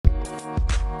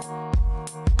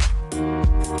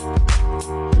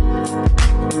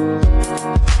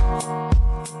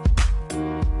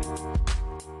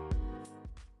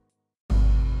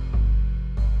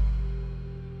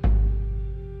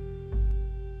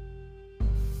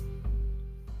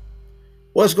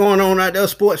What's going on out there,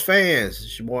 sports fans?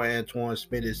 It's your boy Antoine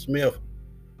Smitty Smith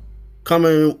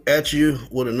coming at you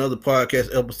with another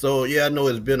podcast episode. Yeah, I know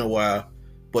it's been a while,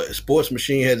 but Sports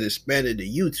Machine has expanded to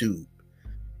YouTube.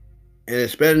 And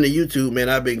expanding to YouTube, man,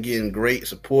 I've been getting great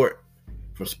support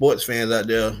from sports fans out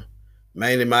there,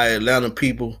 mainly my Atlanta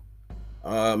people,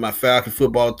 my Falcon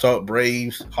football talk,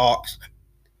 Braves, Hawks.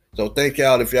 So thank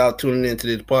y'all if y'all tuning into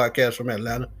this podcast from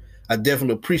Atlanta. I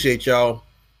definitely appreciate y'all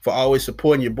for always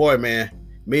supporting your boy, man.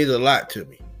 It means a lot to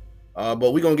me.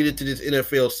 But we're gonna get into this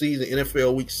NFL season,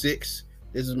 NFL Week 6.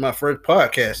 This is my first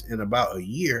podcast in about a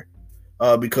year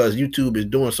because YouTube is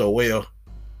doing so well.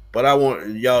 But I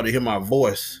want y'all to hear my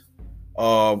voice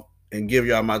and give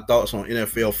y'all my thoughts on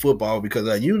NFL football because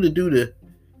I usually do the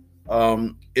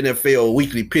NFL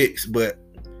weekly picks, but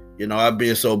I've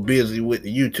been so busy with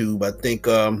the YouTube. I think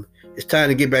it's time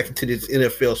to get back into this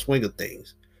NFL swing of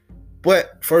things.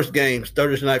 But first game,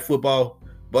 Thursday night football,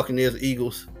 Buccaneers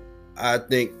Eagles. I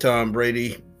think Tom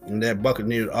Brady and that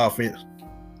Buccaneers offense,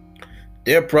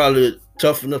 they're probably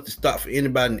tough enough to stop for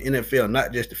anybody in the NFL,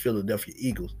 not just the Philadelphia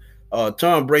Eagles.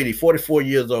 Tom Brady, 44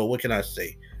 years old. What can I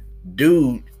say?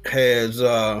 Dude has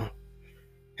a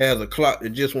clock that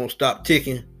just won't stop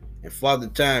ticking, and Father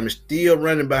Time is still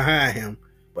running behind him,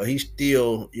 but he's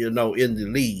still, in the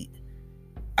lead.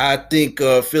 I think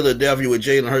Philadelphia with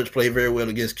Jalen Hurts played very well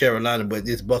against Carolina, but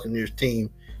this Buccaneers team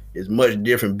is much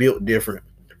different, built different.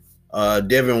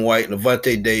 Devin White,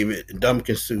 Levante David, and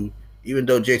Ndamukong Suh, even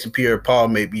though Jason Pierre-Paul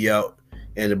may be out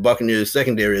and the Buccaneers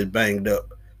secondary is banged up,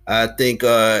 I think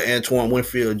Antoine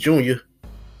Winfield Jr.,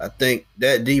 I think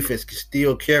that defense can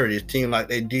still carry this team like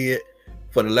they did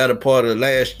for the latter part of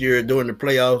last year during the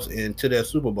playoffs and to their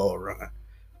Super Bowl run.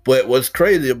 But what's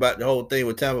crazy about the whole thing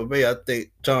with Tampa Bay, I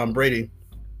think Tom Brady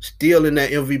still in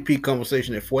that MVP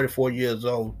conversation at 44 years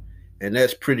old, and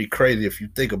that's pretty crazy if you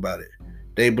think about it.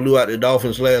 They blew out the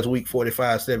Dolphins last week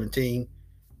 45-17,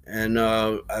 and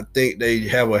I think they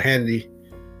have a handy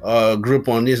grip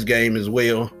on this game as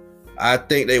well. I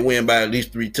think they win by at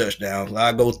least 3 touchdowns.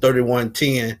 I go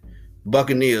 31-10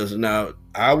 Buccaneers. Now,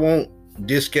 I won't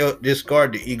discard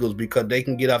the Eagles because they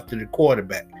can get after the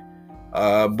quarterback.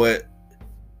 But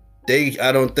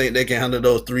I don't think they can handle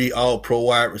those 3 all-pro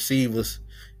wide receivers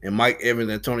and Mike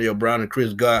Evans, Antonio Brown, and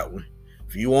Chris Godwin.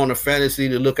 If you want a fantasy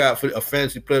player to look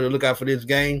out for this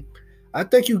game, I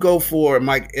think you go for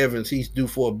Mike Evans. He's due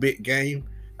for a big game.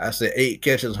 I said 8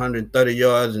 catches, 130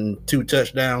 yards, and 2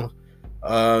 touchdowns.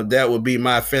 That would be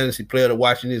my fantasy player to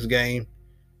watch in this game.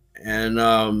 And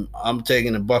I'm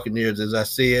taking the Buccaneers, as I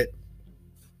said.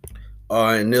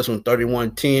 In this one,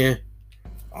 31-10.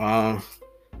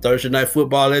 Thursday night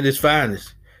football at its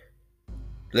finest.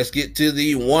 Let's get to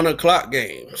the 1 o'clock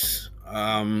games.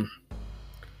 I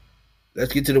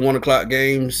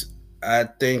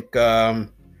think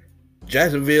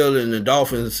Jacksonville and the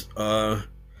Dolphins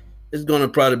is going to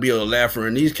probably be a laugher.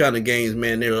 In these kind of games,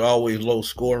 man, they're always low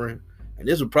scoring. And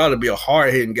this will probably be a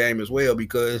hard-hitting game as well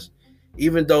because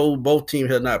even though both teams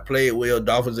have not played well,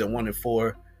 Dolphins at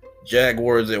 1-4,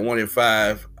 Jaguars at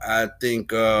 1-5, I think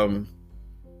the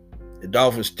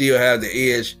Dolphins still have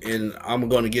the edge, and I'm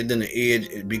going to give them the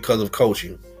edge because of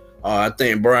coaching. I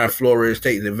think Brian Flores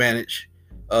takes advantage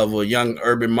of a young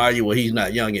Urban Meyer. Well, he's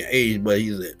not young in age, but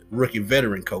he's a rookie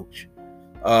veteran coach.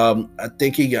 I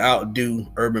think he can outdo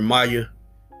Urban Meyer.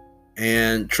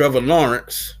 And Trevor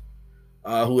Lawrence,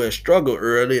 who has struggled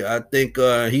early, I think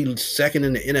he's second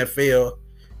in the NFL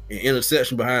in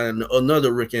interception behind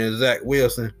another rookie, Zach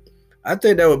Wilson. I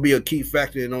think that would be a key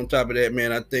factor. And on top of that,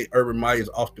 man, I think Urban Meyer's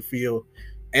off the field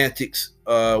antics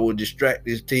will distract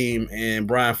his team. And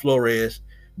Brian Flores,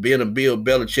 being a Bill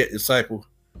Belichick disciple,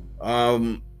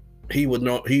 he will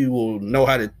know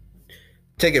how to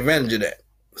take advantage of that.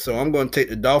 So I'm going to take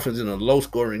the Dolphins in a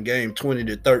low-scoring game,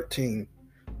 20-13,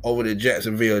 over the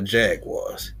Jacksonville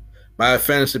Jaguars. My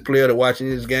fantasy player to watch in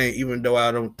this game, even though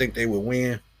I don't think they will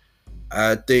win,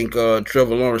 I think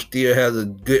Trevor Lawrence still has a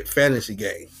good fantasy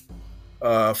game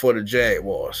for the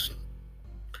Jaguars.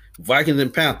 Vikings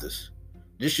and Panthers.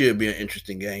 This should be an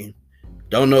interesting game.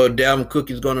 Don't know if Dalvin Cook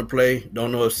is going to play.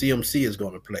 Don't know if CMC is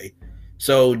going to play.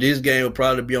 So this game will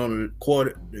probably be on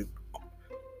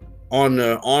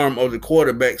the arm of the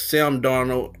quarterback, Sam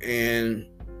Darnold and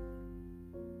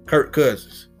Kirk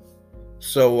Cousins.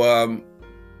 So,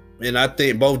 and I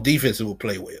think both defenses will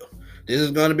play well. This is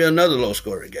going to be another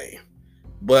low-scoring game.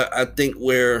 But I think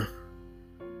where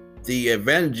the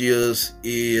advantage is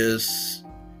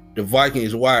the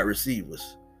Vikings wide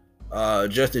receivers.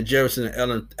 Justin Jefferson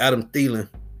and Adam Thielen.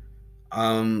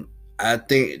 I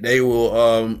think they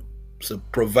will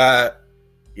provide,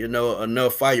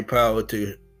 enough firepower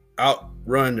to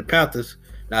outrun the Panthers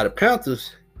Now the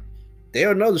Panthers,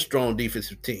 they're another strong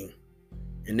defensive team,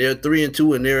 and they're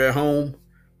 3-2, and they're at home.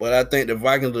 But I think the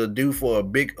Vikings are due for a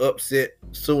big upset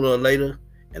sooner or later,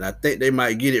 and I think they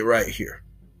might get it right here.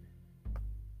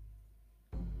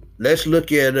 Let's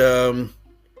look at the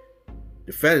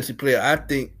fantasy player I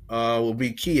think will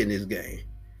be key in this game.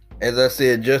 As I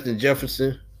said, Justin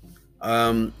Jefferson,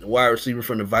 wide receiver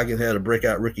from the Vikings, had a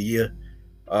breakout rookie year.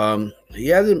 He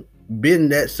hasn't been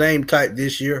that same type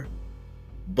this year,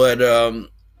 but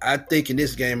I think in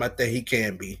this game, I think he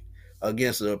can be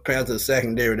against a Panthers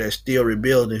secondary that's still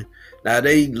rebuilding. Now,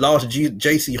 they lost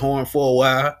J.C. Horn for a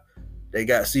while. They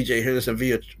got C.J. Henderson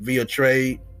via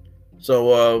trade.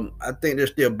 So I think they're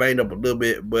still banged up a little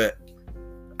bit, but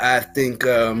I think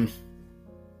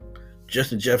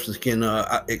Justin Jefferson can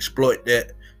exploit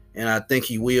that, and I think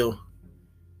he will.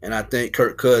 And I think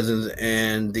Kirk Cousins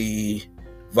and the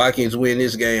Vikings win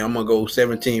this game. I'm going to go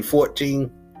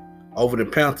 17-14 over the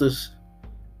Panthers.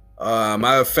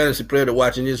 My fantasy player to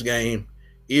watch in this game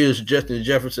is Justin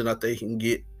Jefferson. I think he can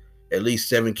get at least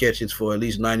 7 catches for at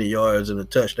least 90 yards and a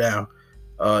touchdown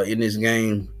in this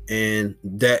game. And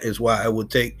that is why I would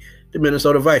take the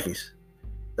Minnesota Vikings.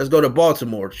 Let's go to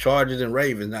Baltimore, Chargers and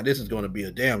Ravens. Now, this is going to be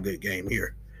a damn good game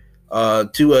here.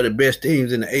 Two of the best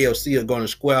teams in the AFC are going to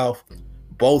square off,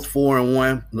 both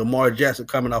 4-1. Lamar Jackson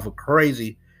coming off a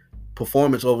crazy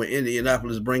performance over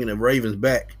Indianapolis, bringing the Ravens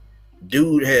back.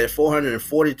 Dude had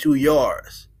 442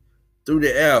 yards through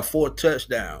the air, 4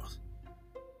 touchdowns.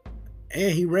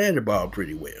 And he ran the ball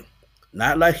pretty well.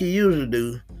 Not like he usually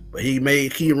do, but he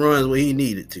made key runs when he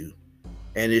needed to.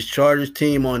 And his Chargers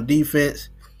team on defense,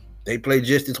 they play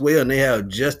just as well, and they have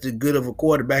just as good of a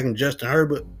quarterback in Justin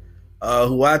Herbert,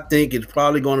 who I think is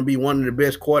probably going to be one of the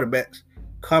best quarterbacks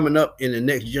coming up in the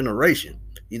next generation.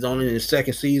 He's only in his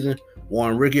second season,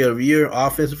 won Rookie of the Year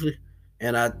offensively.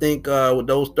 And I think with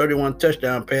those 31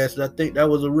 touchdown passes, I think that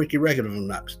was a rookie record, if I'm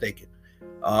not mistaken.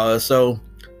 So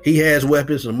he has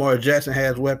weapons. Lamar Jackson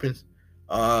has weapons.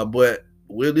 But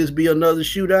will this be another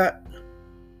shootout?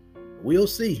 We'll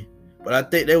see. But I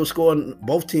think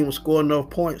both teams will score enough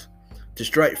points to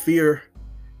strike fear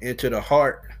into the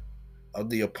heart of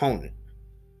the opponent.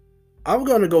 I'm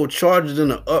going to go Chargers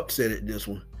in an upset at this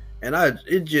one. And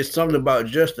it's just something about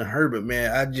Justin Herbert,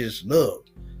 man, I just love.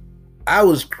 I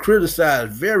was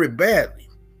criticized very badly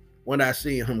when I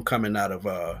seen him coming out of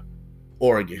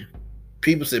Oregon.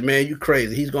 People said, man, you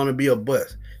crazy. He's going to be a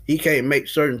bust. He can't make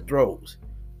certain throws.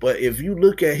 But if you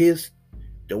look at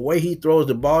the way he throws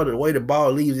the ball, the way the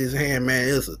ball leaves his hand, man,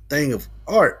 it's a thing of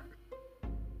art.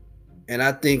 And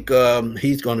I think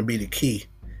he's going to be the key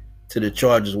to the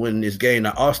Chargers winning this game.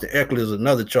 Now, Austin Ekeler is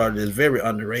another Charger that's very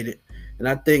underrated. And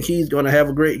I think he's going to have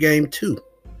a great game too.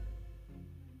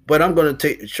 But I'm going to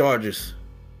take the Chargers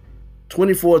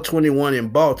 24-21 in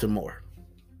Baltimore.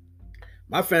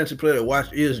 My fantasy player to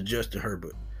watch is Justin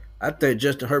Herbert. I think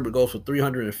Justin Herbert goes for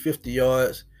 350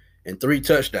 yards and 3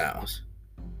 touchdowns.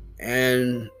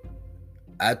 And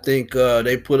I think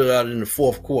they put it out in the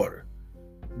fourth quarter.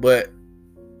 But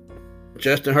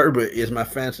Justin Herbert is my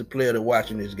fantasy player to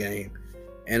watch in this game.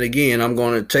 And again, I'm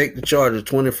going to take the Chargers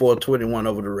 24-21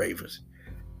 over the Ravens.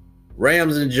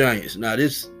 Rams and Giants. Now,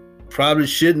 this probably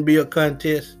shouldn't be a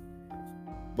contest,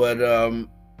 but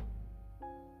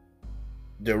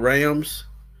the Rams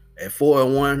at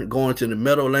 4-1 going to the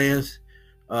Meadowlands.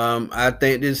 I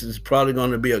think this is probably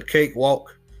going to be a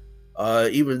cakewalk.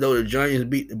 Even though the Giants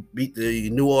beat the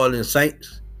New Orleans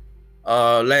Saints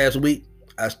last week,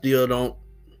 I still don't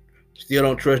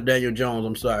trust Daniel Jones.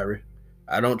 I'm sorry,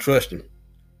 I don't trust him.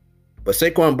 But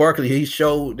Saquon Barkley, he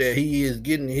showed that he is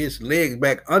getting his legs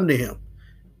back under him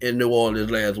in New Orleans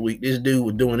last week. This dude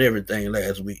was doing everything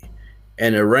last week.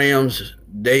 And the Rams,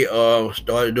 they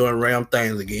started doing Ram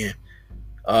things again.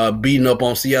 Beating up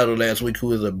on Seattle last week,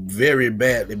 who is a very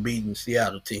badly beaten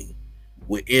Seattle team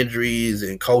with injuries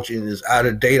and coaching is out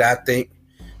of date, I think.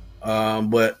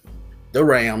 But the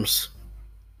Rams,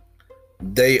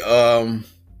 I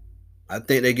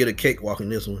think they get a cakewalk in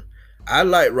this one. I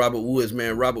like Robert Woods,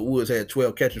 man. Robert Woods had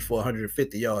 12 catches for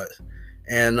 150 yards.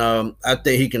 And I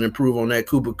think he can improve on that.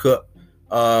 Cooper Kupp,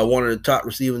 one of the top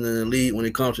receivers in the league when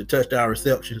it comes to touchdown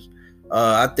receptions.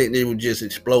 I think they would just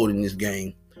explode in this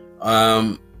game.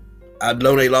 I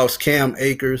know they lost Cam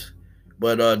Akers,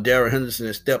 but Darrell Henderson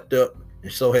has stepped up,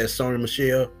 and so has Sony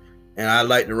Michel. And I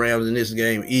like the Rams in this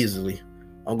game easily.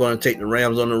 I'm going to take the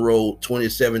Rams on the road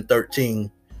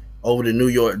 27-13 over the New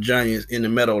York Giants in the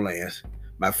Meadowlands.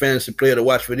 My fantasy player to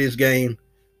watch for this game,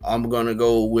 I'm going to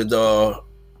go with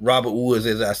Robert Woods,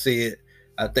 as I said.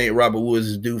 I think Robert Woods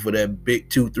is due for that big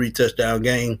 2-3 touchdown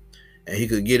game, and he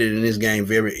could get it in this game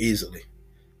very easily.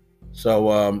 So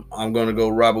I'm going to go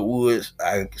Robert Woods.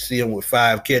 I see him with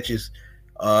 5 catches,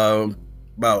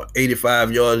 about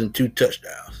 85 yards and 2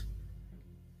 touchdowns.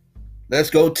 Let's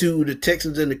go to the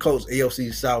Texans and the Colts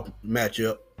AFC South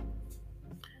matchup.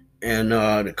 And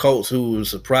the Colts, who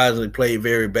surprisingly played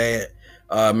very bad,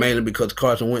 mainly because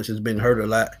Carson Wentz has been hurt a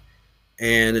lot.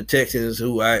 And the Texans,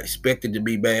 who I expected to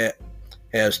be bad,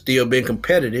 have still been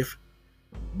competitive.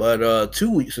 But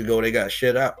 2 weeks ago, they got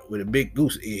shut out with a big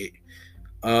goose egg.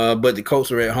 But the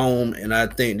Colts are at home, and I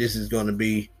think this is going to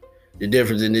be the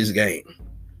difference in this game.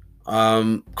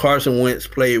 Carson Wentz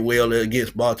played well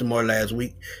against Baltimore last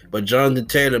week, but Jonathan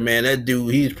Taylor, man, that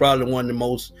dude, he's probably one of the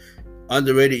most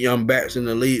underrated young backs in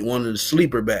the league, one of the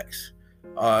sleeper backs.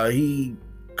 He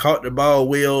caught the ball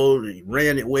well, he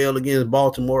ran it well against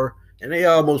Baltimore, and they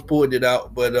almost pulled it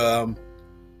out. But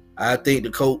I think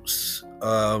the Colts,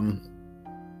 I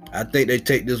think they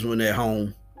take this one at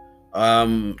home.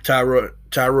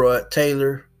 Tyrod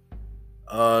Taylor,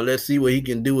 let's see what he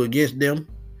can do against them.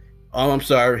 Oh, I'm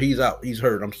sorry, he's out. He's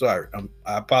hurt. I'm sorry.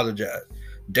 I apologize.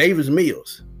 Davis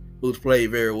Mills, who's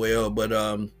played very well, but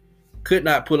could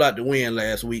not pull out the win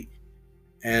last week,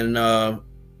 and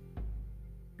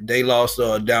they lost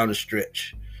down the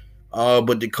stretch.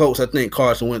 But the Colts, I think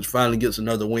Carson Wentz finally gets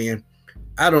another win.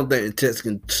 I don't think the Texans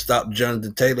can stop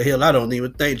Jonathan Taylor. Hell, I don't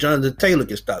even think Jonathan Taylor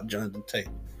can stop Jonathan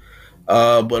Taylor.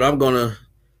 But I'm going to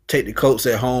take the Colts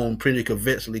at home pretty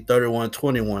convincingly,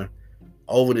 31-21,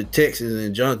 over the Texans,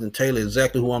 and Jonathan Taylor is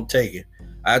exactly who I'm taking.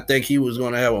 I think he was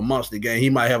going to have a monster game. He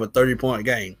might have a 30-point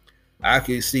game. I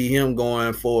can see him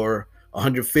going for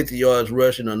 150 yards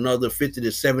rushing, another 50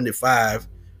 to 75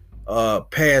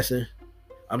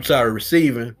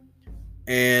 receiving.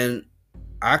 And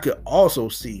I could also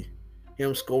see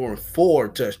him scoring 4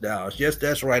 touchdowns. Yes,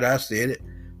 that's right. I said it.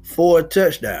 4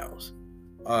 touchdowns.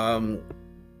 I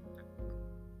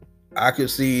could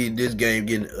see this game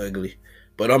getting ugly.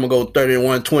 But I'm going to go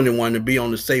 31-21 to be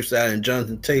on the safe side, and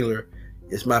Jonathan Taylor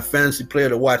is my fantasy player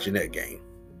to watch in that game.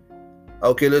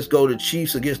 Okay, let's go to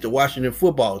Chiefs against the Washington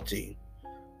football team.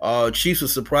 Chiefs are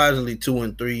surprisingly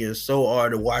 2-3, and so are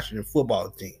the Washington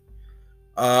football team.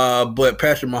 But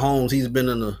Patrick Mahomes, he's been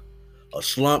in a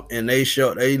slump, and they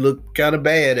look kind of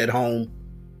bad at home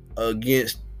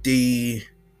against who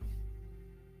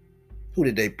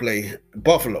did they play?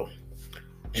 Buffalo.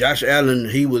 Josh Allen,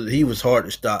 he was hard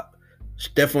to stop.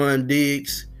 Stephon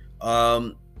Diggs,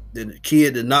 the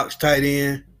kid, the Knox tight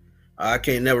end, I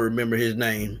can't never remember his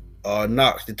name.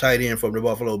 Knox, the tight end from the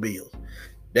Buffalo Bills.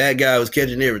 That guy was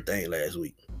catching everything last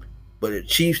week. But the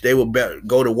Chiefs, they will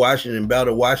go to Washington and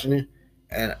battle Washington.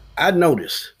 And I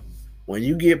noticed when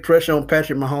you get pressure on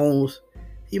Patrick Mahomes,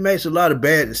 he makes a lot of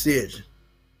bad decisions.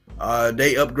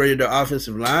 They upgraded their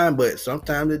offensive line, but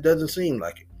sometimes it doesn't seem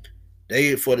like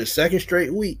it. For the second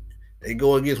straight week, they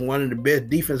go against one of the best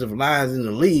defensive lines in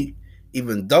the league,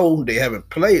 even though they haven't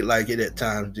played like it at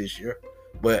times this year.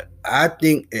 But I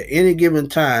think at any given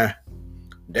time,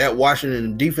 that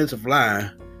Washington defensive line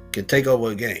can take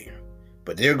over a game.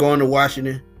 But they're going to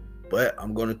Washington, but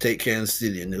I'm going to take Kansas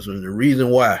City in this one. The reason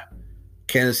why,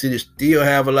 Kansas City still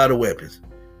have a lot of weapons.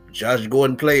 Josh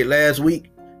Gordon played last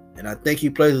week, and I think he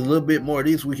plays a little bit more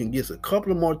this week and gets a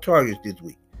couple of more targets this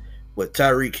week. But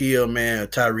Tyreek Hill, man,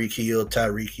 Tyreek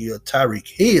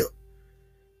Hill.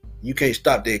 You can't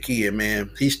stop that kid,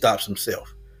 man. He stops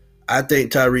himself. I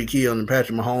think Tyreek Hill and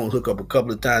Patrick Mahomes hook up a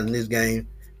couple of times in this game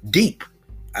deep.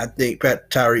 I think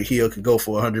Tyreek Hill could go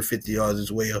for 150 yards as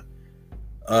well.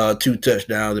 2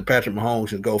 touchdowns. And Patrick Mahomes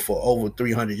should go for over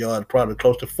 300 yards, probably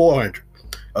close to 400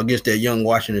 against that young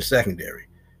Washington secondary,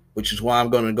 which is why I'm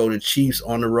going to go to Chiefs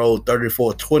on the road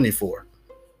 34-24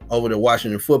 over the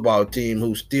Washington football team,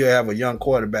 who still have a young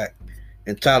quarterback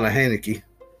in Tyler Heinicke.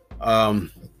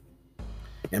 And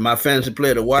my fantasy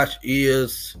player to watch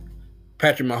is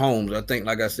Patrick Mahomes. I think,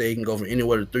 like I said, he can go from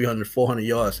anywhere to 300, 400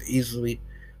 yards easily,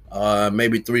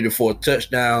 maybe 3 to 4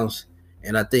 touchdowns,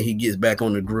 and I think he gets back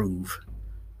on the groove.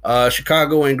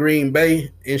 Chicago and Green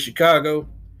Bay. In Chicago,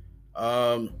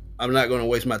 I'm not going to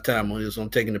waste my time on this. I'm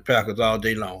taking the Packers all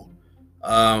day long.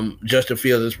 Justin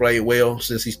Fields has played well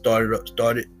since he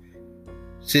started.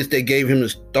 Since they gave him the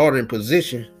starting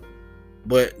position,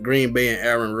 but Green Bay and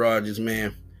Aaron Rodgers,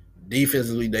 man,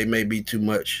 defensively they may be too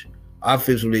much.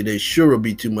 Offensively, they sure will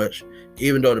be too much.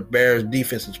 Even though the Bears'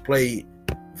 defense has played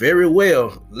very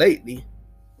well lately,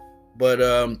 but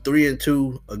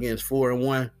 3-2 against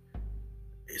 4-1.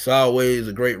 It's always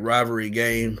a great rivalry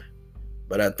game.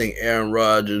 But I think Aaron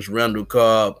Rodgers, Randall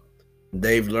Cobb,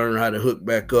 they've learned how to hook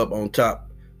back up on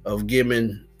top of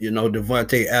giving,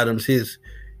 Devontae Adams his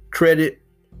credit.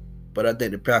 But I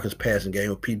think the Packers passing game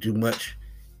will be too much.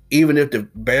 Even if the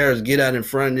Bears get out in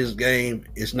front of this game,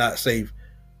 it's not safe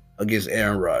against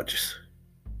Aaron Rodgers.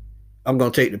 I'm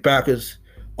going to take the Packers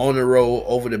on the road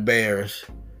over the Bears,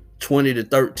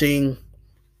 20-13.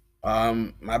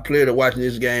 My player to watch in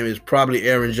this game is probably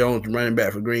Aaron Jones, running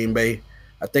back for Green Bay.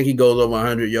 I think he goes over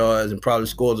 100 yards and probably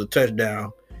scores a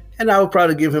touchdown. And I would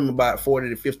probably give him about 40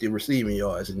 to 50 receiving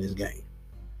yards in this game.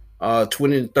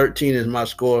 20-13 is my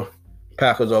score.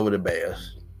 Packers over the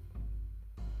Bears.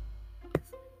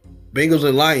 Bengals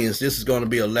and Lions, this is going to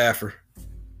be a laugher.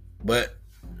 But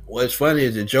what's funny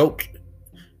is the joke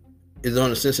is on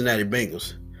the Cincinnati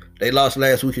Bengals. They lost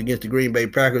last week against the Green Bay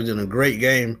Packers in a great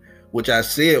game, which I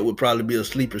said would probably be a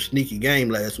sleeper sneaky game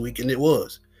last week, and it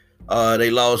was. They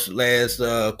lost last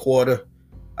quarter.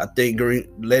 I think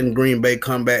letting Green Bay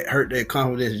come back hurt their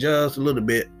confidence just a little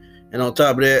bit. And on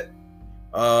top of that,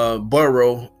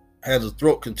 Burrow has a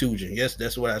throat contusion. Yes,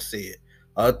 that's what I said.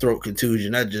 A throat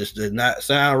contusion. That just does not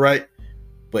sound right,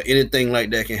 but anything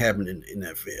like that can happen in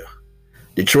that field.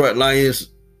 Detroit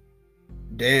Lions,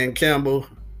 Dan Campbell,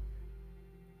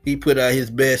 he put out his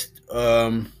best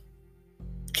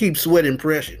keep sweat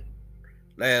impression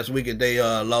last week, and they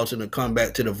lost in a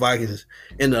comeback to the Vikings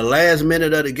in the last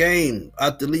minute of the game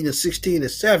after leading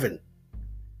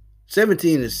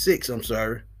 17-6. I'm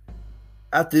sorry.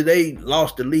 After they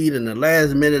lost the lead in the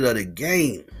last minute of the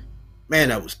game. Man,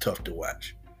 that was tough to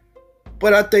watch.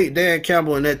 But I think Dan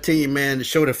Campbell and that team, man, to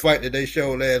show the fight that they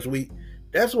showed last week,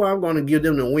 that's why I'm going to give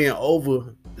them the win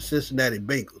over the Cincinnati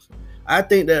Bengals. I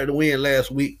think that the win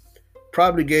last week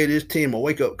probably gave this team a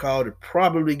wake-up call to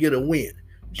probably get a win.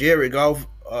 Jared Goff,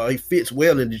 he fits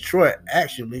well in Detroit,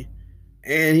 actually,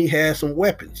 and he has some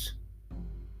weapons.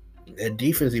 That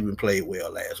defense even played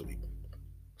well last week.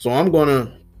 So I'm going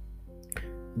to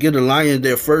give the Lions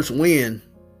their first win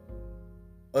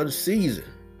of the season.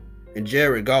 And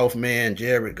Jared Goff, man,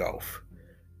 Jared Goff,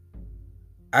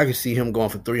 I can see him going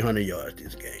for 300 yards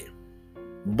this game.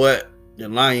 But the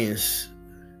Lions,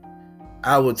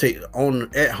 I would take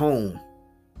at home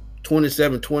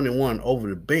 27-21 over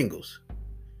the Bengals.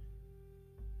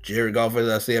 Jared Goff, as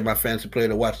I said, my fantasy player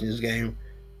to watching this game,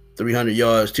 300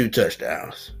 yards, 2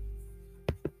 touchdowns.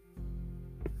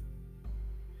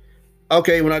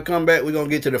 Okay, when I come back, we're going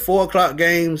to get to the 4 o'clock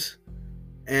games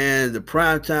and the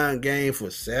primetime game for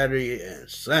Saturday and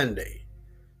Sunday.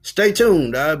 Stay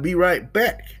tuned. I'll be right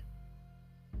back.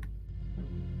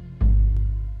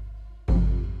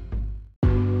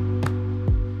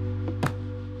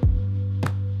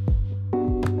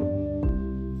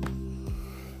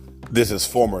 This is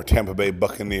former Tampa Bay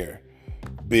Buccaneer,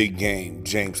 Big Game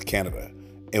James Canada.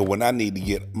 And when I need to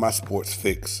get my sports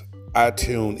fix, I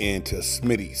tune in to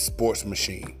Smitty Sports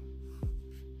Machine.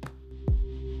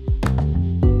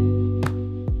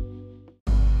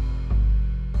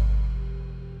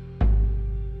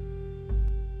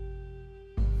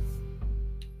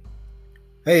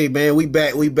 Hey, man, we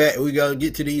back. We got to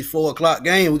get to these 4 o'clock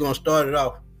games. We're going to start it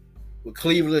off with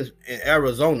Cleveland and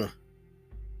Arizona.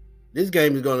 This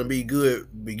game is going to be good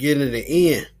beginning to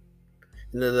end.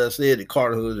 And as I said, the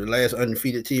Cardinals are the last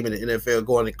undefeated team in the NFL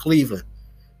going to Cleveland.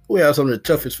 We have some of the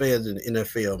toughest fans in the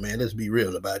NFL, man. Let's be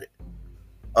real about it.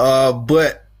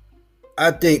 But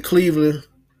I think Cleveland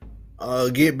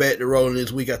get back to rolling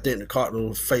this week. I think the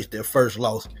Cardinals face their first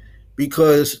loss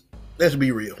because, let's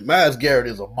be real, Myles Garrett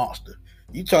is a monster.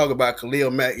 You talk about Khalil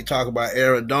Mack, you talk about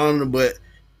Aaron Donald, but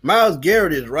Myles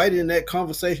Garrett is right in that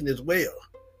conversation as well.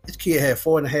 This kid had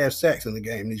 4.5 sacks in the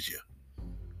game this year.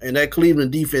 And that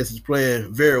Cleveland defense is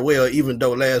playing very well, even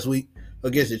though last week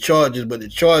against the Chargers. But the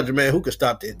Chargers, man, who could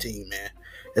stop that team, man?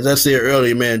 As I said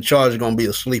earlier, man, Chargers going to be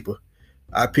a sleeper.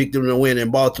 I picked them to win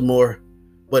in Baltimore,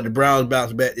 but the Browns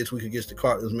bounced back this week against the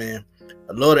Cardinals, man.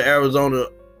 I love the Arizona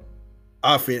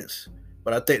offense,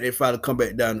 but I think they finally come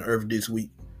back down to earth this week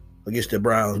against the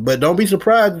Browns. But don't be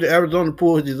surprised if the Arizona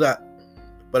pulls this out.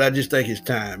 But I just think it's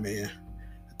time, man.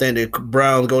 I think the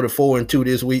Browns go to 4-2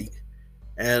 this week.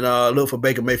 And look for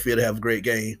Baker Mayfield to have a great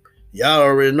game. Y'all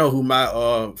already know who my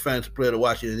fantasy player to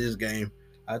watch in this game.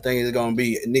 I think it's going to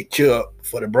be Nick Chubb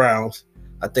for the Browns.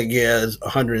 I think he has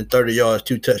 130 yards,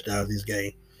 2 touchdowns this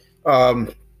game.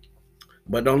 But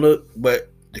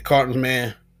the Cardinals,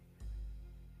 man,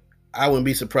 I wouldn't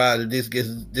be surprised if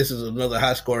this is another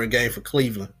high-scoring game for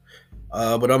Cleveland.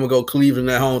 But I'm going to go Cleveland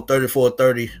at home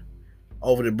 34-30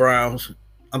 over the Browns.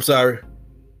 I'm sorry,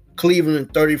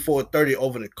 Cleveland 34-30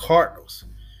 over the Cardinals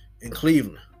in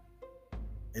Cleveland.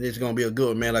 And it's going to be a good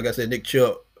one, man. Like I said, Nick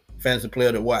Chubb, fantasy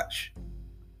player to watch.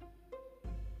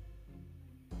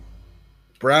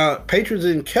 Patriots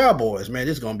and Cowboys, man,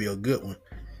 this is going to be a good one.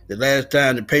 The last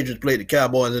time the Patriots played the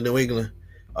Cowboys in New England,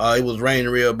 it was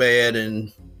raining real bad,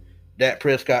 and Dak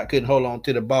Prescott couldn't hold on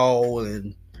to the ball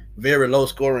and very low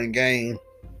scoring game.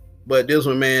 But this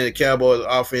one, man, the Cowboys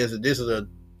offense, this is a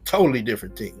totally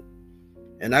different team.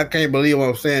 And I can't believe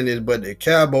I'm saying this, but the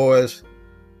Cowboys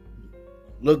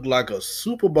look like a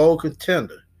Super Bowl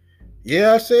contender.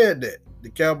 Yeah, I said that. The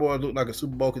Cowboys look like a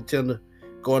Super Bowl contender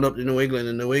going up to New England.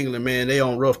 And New England, man, they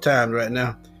on rough times right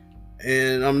now.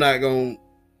 And I'm not gonna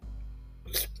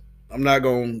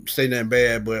say nothing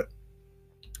bad, but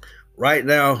right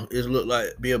now it look like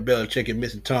Bill Belichick is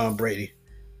missing Tom Brady.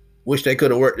 Wish they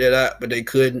could have worked that out, but they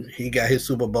couldn't. He got his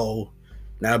Super Bowl.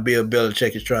 Now Bill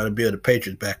Belichick is trying to build the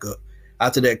Patriots back up.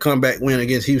 After that comeback win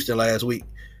against Houston last week,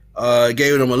 it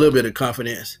gave them a little bit of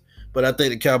confidence. But I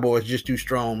think the Cowboys are just too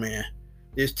strong, man.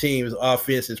 This team's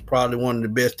offense is probably one of the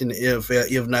best in the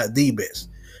NFL, if not the best.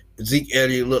 Zeke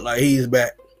Elliott looked like he's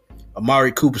back.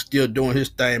 Amari Cooper still doing his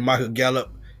thing. Michael Gallup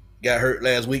got hurt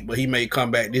last week, but he may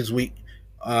come back this week.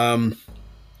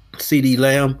 CeeDee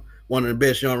Lamb, one of the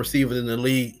best young receivers in the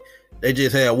league. They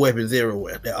just have weapons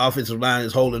everywhere. Their offensive line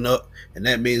is holding up, and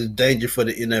that means danger for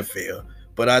the NFL.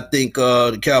 But I think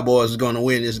the Cowboys are going to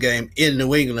win this game in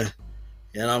New England,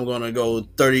 and I'm going to go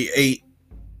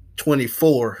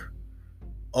 38-24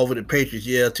 over the Patriots.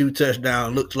 Yeah, 2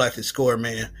 touchdowns. Looks like the score,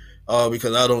 man,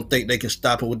 because I don't think they can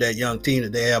stop it with that young team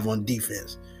that they have on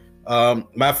defense.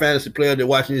 My fantasy player that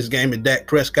watching this game is Dak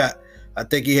Prescott. I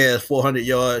think he has 400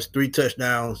 yards, 3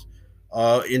 touchdowns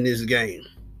in this game.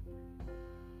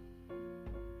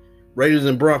 Raiders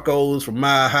and Broncos from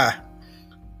Mile High.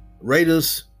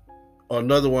 Raiders are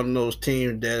another one of those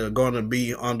teams that are going to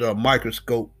be under a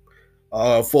microscope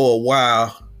for a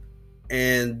while.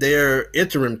 And their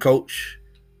interim coach,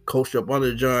 coached up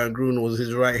under John Gruden, was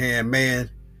his right-hand man.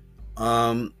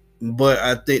 But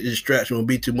I think the distraction will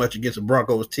be too much against the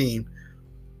Broncos team,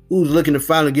 who's looking to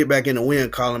finally get back in the win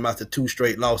column after 2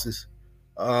 straight losses.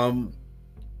 But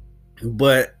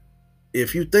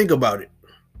if you think about it,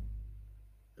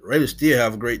 the Raiders still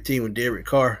have a great team with Derek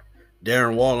Carr,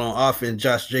 Darren Waller on offense,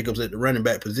 Josh Jacobs at the running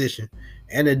back position,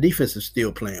 and their defense is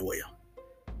still playing well.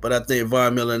 But I think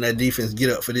Von Miller and that defense get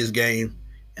up for this game.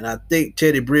 And I think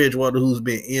Teddy Bridgewater, who's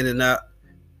been in and out,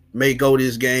 may go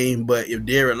this game. But if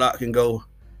Derek Locke can go, I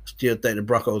still think the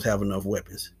Broncos have enough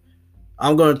weapons.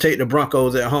 I'm going to take the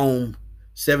Broncos at home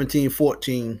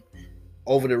 17-14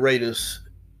 over the Raiders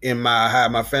in Mile High.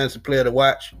 My fantasy player to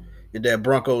watch is that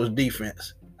Broncos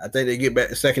defense. I think they get back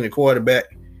the second quarterback,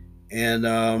 and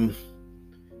I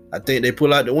think they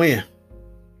pull out the win.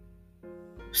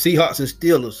 Seahawks and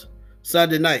Steelers,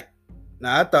 Sunday night.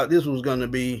 Now, I thought this was going to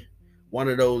be one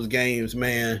of those games,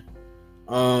 man.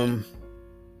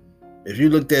 If you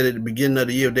looked at it at the beginning of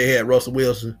the year, they had Russell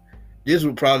Wilson. This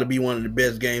would probably be one of the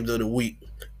best games of the week.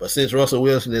 But since Russell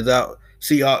Wilson is out,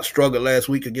 Seahawks struggled last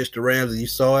week against the Rams, and you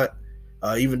saw it.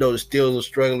 Even though the Steelers are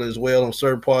struggling as well on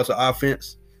certain parts of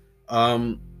offense,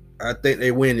 I think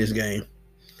they win this game.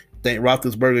 I think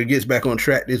Roethlisberger gets back on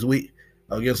track this week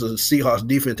against a Seahawks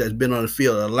defense that's been on the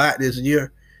field a lot this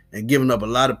year and giving up a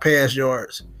lot of pass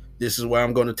yards. This is why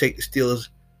I'm going to take the Steelers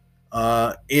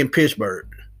in Pittsburgh.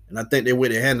 And I think they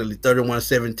win it handily,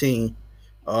 31-17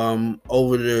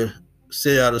 over the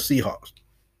Seattle Seahawks.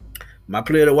 My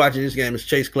player to watch in this game is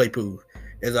Chase Claypool.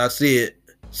 As I said,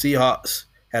 Seahawks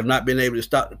have not been able to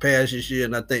stop the pass this year,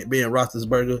 and I think being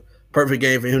Roethlisberger, perfect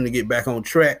game for him to get back on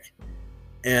track.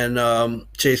 And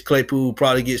Chase Claypool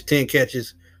probably gets 10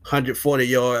 catches, 140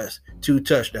 yards, 2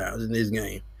 touchdowns in this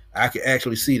game. I can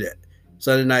actually see that.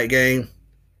 Sunday night game,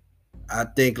 I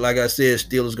think, like I said,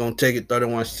 Steelers going to take it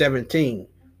 31-17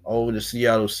 over the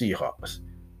Seattle Seahawks.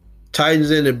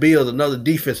 Titans and the Bills, another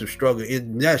defensive struggle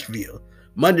in Nashville.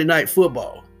 Monday Night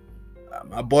Football.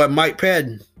 My boy Mike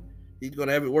Patton, he's going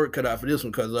to have it work cut out for this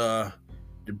one because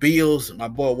the Bills, my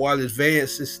boy Wallace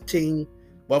Vance's team,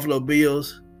 Buffalo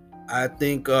Bills, I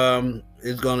think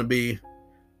it's going to be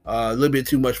a little bit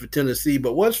too much for Tennessee.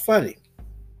 But what's funny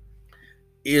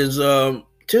is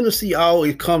Tennessee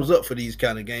always comes up for these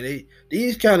kind of games.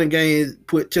 These kind of games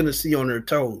put Tennessee on their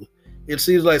toes. It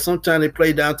seems like sometimes they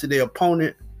play down to their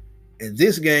opponent. In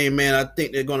this game, man, I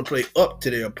think they're going to play up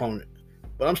to their opponent.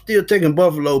 But I'm still taking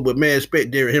Buffalo, but, man,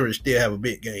 expect Derrick Henry to still have a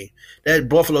big game. That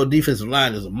Buffalo defensive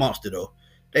line is a monster, though.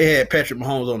 They had Patrick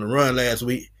Mahomes on the run last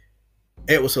week.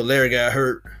 Edwards-Helaire got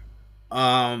hurt.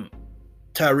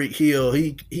 Tyreek Hill,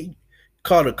 he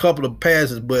caught a couple of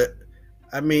passes, but,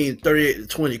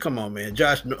 38-20. Come on, man.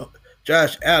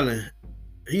 Josh Allen,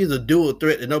 he's a dual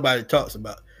threat that nobody talks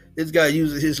about. This guy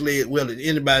uses his leg well as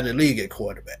anybody in the league at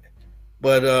quarterback.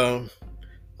 But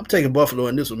I'm taking Buffalo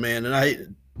in this one, man, and I hate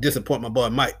to disappoint my boy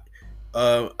Mike.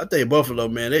 I think Buffalo,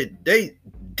 man, they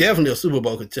definitely a Super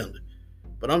Bowl contender.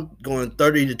 But I'm going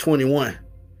 30-21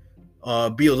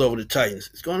 Bills over the Titans.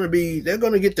 They're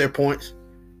gonna get their points,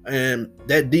 and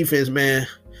that defense, man,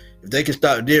 if they can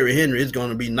stop Derrick Henry, it's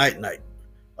gonna be night.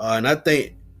 And I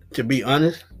think, to be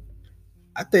honest,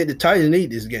 I think the Titans need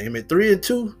this game at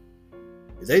 3-2.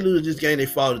 If they lose this game, they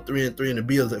fall to 3-3, and the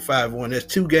Bills at 5-1. That's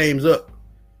 2 games up,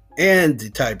 and the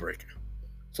tiebreaker.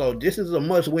 So this is a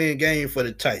must-win game for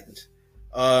the Titans.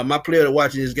 My player to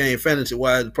watch in this game,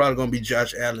 fantasy-wise, is probably going to be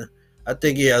Josh Allen. I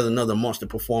think he has another monster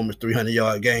performance,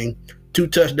 300-yard game, 2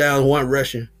 touchdowns, 1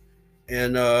 rushing.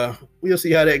 And we'll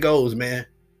see how that goes, man.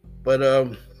 But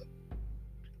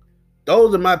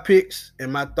those are my picks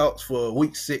and my thoughts for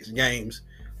Week 6 games.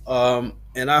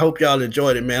 And I hope y'all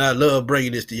enjoyed it, man. I love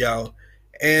bringing this to y'all.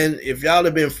 And if y'all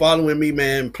have been following me,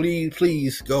 man,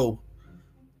 please go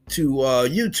to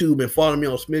YouTube and follow me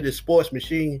on Smitty Sports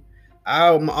Machine.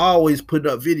 I'm always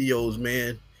putting up videos,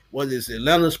 man, whether it's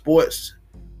Atlanta sports,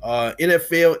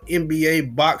 NFL,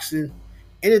 NBA, boxing,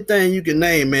 anything you can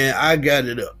name, man, I got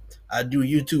it up. I do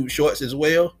YouTube shorts as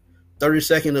well,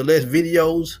 30-second or less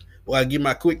videos where I give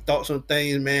my quick thoughts on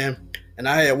things, man. And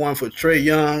I had one for Trae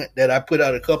Young that I put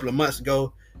out a couple of months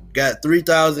ago. Got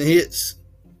 3,000 hits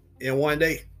in one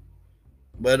day.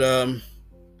 But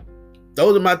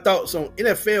those are my thoughts on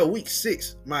NFL Week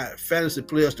 6, my fantasy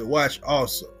players to watch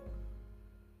also.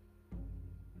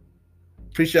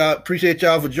 Appreciate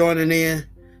y'all for joining in.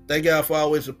 Thank y'all for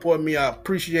always supporting me. I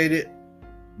appreciate it.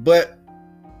 But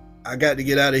I got to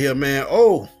get out of here, man.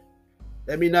 Oh,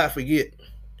 let me not forget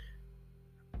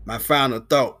my final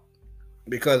thought,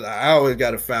 because I always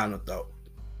got a final thought.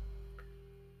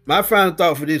 My final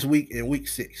thought for this week in Week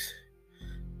 6.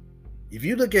 If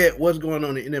you look at what's going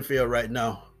on in the NFL right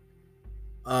now,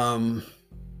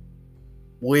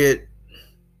 with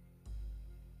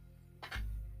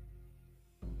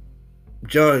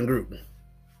Jon Gruden,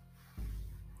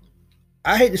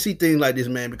 I hate to see things like this,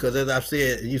 man, because as I've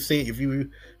said, you've seen, if you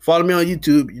follow me on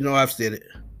YouTube, you know I've said it.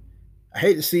 I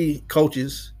hate to see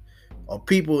coaches or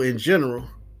people in general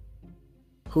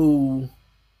who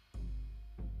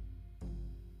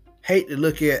hate to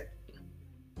look at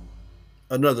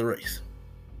another race.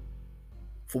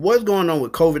 For what's going on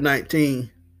with COVID-19,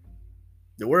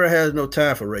 the world has no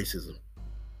time for racism.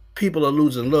 People are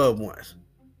losing loved ones.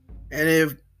 And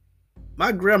if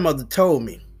my grandmother told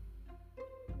me,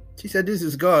 she said this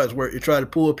is God's work to try to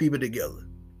pull people together.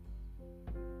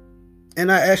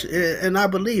 And I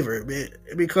believe her, man,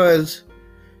 because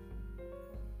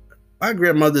my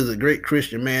grandmother is a great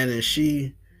Christian, man, and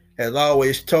she has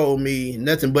always told me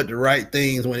nothing but the right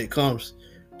things when it comes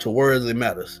to worldly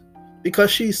matters,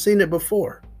 because she's seen it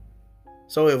before.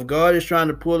 So if God is trying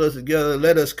to pull us together,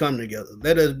 let us come together.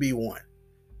 Let us be one.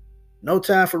 No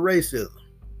time for racism.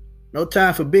 No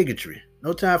time for bigotry.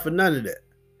 No time for none of that.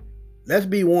 Let's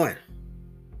be one.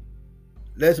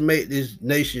 Let's make this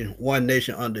nation one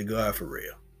nation under God for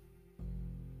real.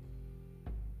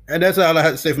 And that's all I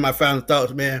have to say for my final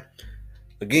thoughts, man.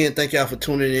 Again, thank y'all for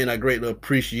tuning in. I greatly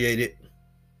appreciate it.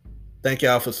 Thank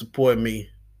y'all for supporting me.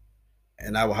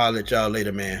 And I will holler at y'all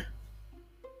later, man.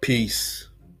 Peace.